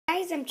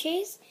guys, I'm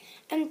Chase,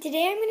 and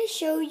today I'm going to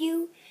show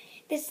you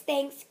this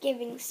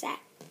Thanksgiving set.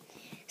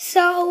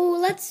 So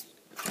let's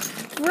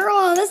throw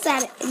all this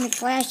at it in the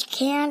trash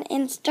can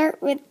and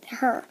start with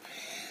her.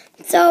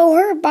 So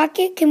her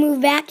bucket can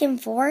move back and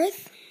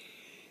forth.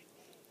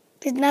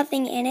 There's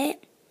nothing in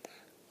it.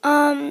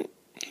 Her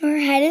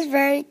head is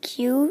very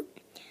cute,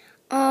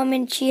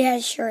 and she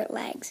has short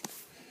legs.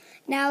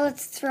 Now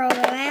let's throw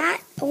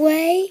that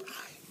away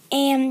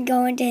and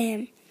go into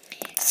him.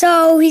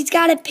 So he's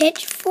got a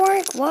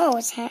pitchfork. Whoa,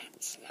 his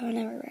hat's going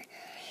everywhere.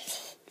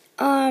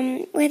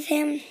 With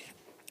him,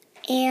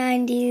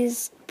 and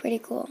he's pretty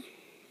cool.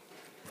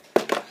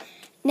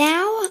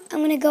 Now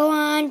I'm gonna go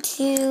on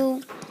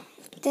to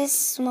this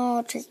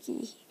small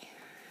turkey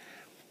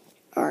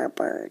or a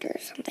bird or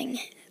something.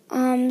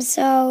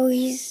 So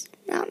he's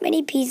not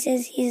many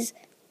pieces.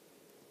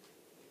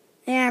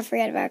 I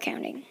forget about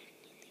counting.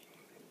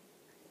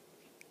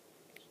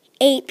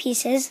 8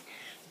 pieces.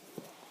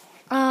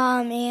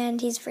 And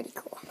he's pretty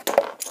cool.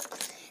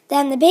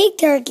 Then the big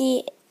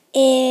turkey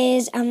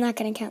is, I'm not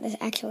going to count this.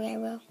 Actually, I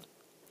will.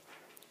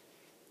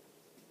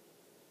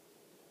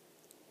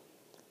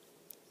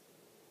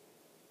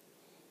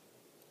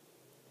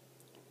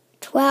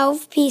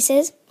 $12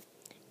 pieces.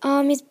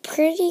 He's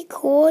pretty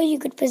cool. You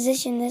could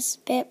position this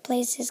bit,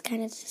 places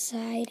kind of to the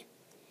side.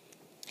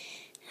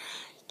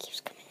 It keeps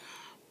coming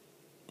up.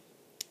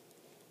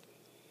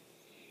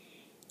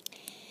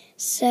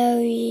 So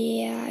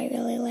yeah, I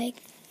really like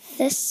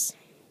this.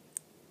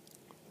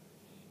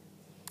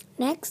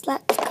 Next,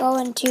 let's go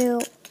into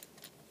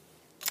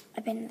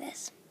a bin of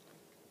this.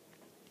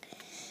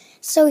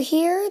 So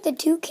here are the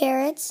 2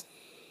 carrots.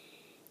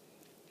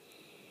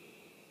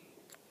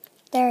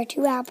 There are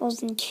 2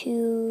 apples and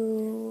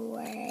 2,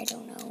 I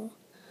don't know.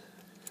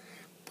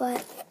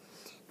 But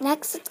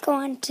next, let's go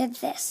on to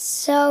this.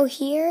 So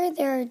here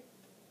there are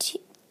 2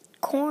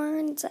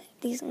 corns.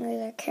 These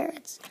are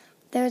carrots.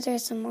 Those are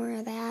some more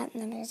of that,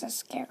 and then there's a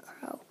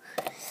scarecrow.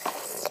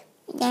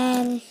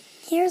 Then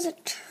here's a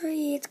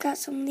tree. It's got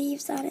some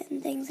leaves on it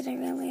and things that I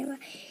really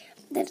like.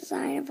 The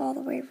design of all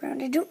the way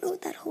around. I don't know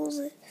what that hole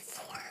is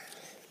for.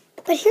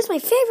 But here's my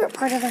favorite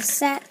part of the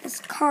set, this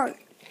cart.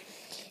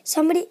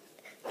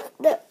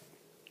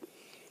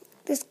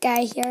 This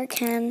guy here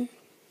can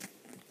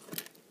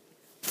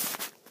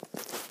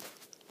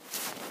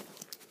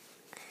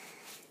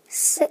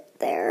sit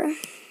there.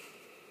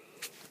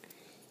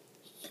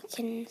 He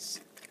can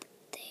sit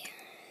there.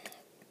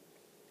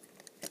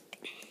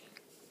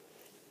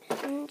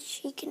 And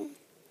she can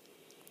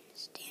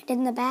stand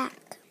in the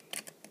back.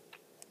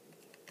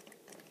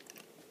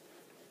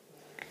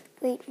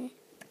 Waiting.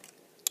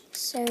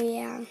 So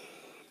yeah,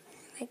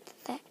 I like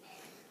that.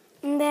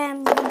 And then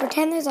you can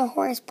pretend there's a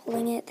horse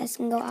pulling it that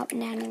can go up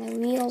and down and the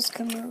wheels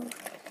can move.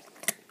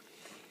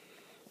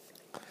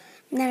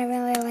 And then I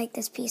really like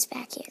this piece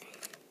back here.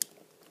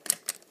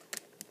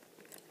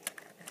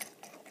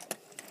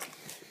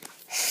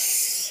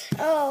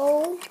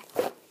 So,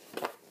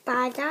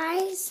 bye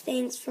guys.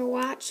 Thanks for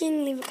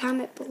watching. Leave a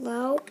comment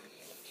below.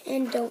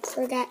 And don't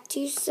forget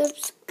to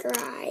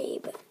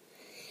subscribe.